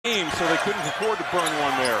so they couldn't afford to burn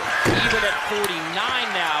one there. Even at 49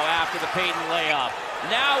 now after the Payton layup.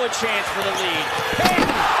 Now a chance for the lead. Payton,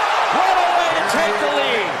 what a way to take the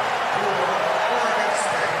lead.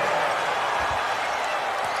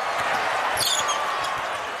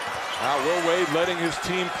 Now Will Wade letting his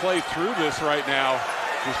team play through this right now.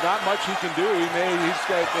 There's not much he can do. He's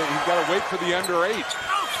got to wait for the under 8.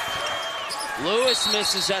 Lewis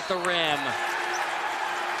misses at the rim.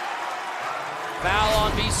 Foul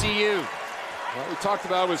on VCU. Well, we talked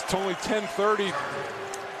about it was only 10:30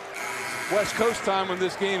 West Coast time when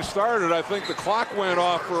this game started. I think the clock went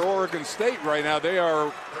off for Oregon State right now. They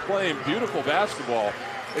are playing beautiful basketball.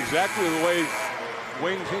 Exactly the way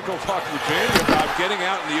Wayne Tinkle talked to Virginia about getting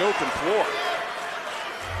out in the open floor.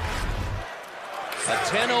 A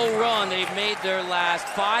 10-0 run. They've made their last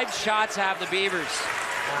 5 shots have the Beavers.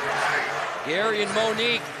 Gary and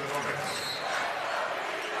Monique.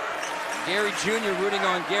 Gary Jr. rooting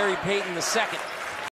on Gary Payton II.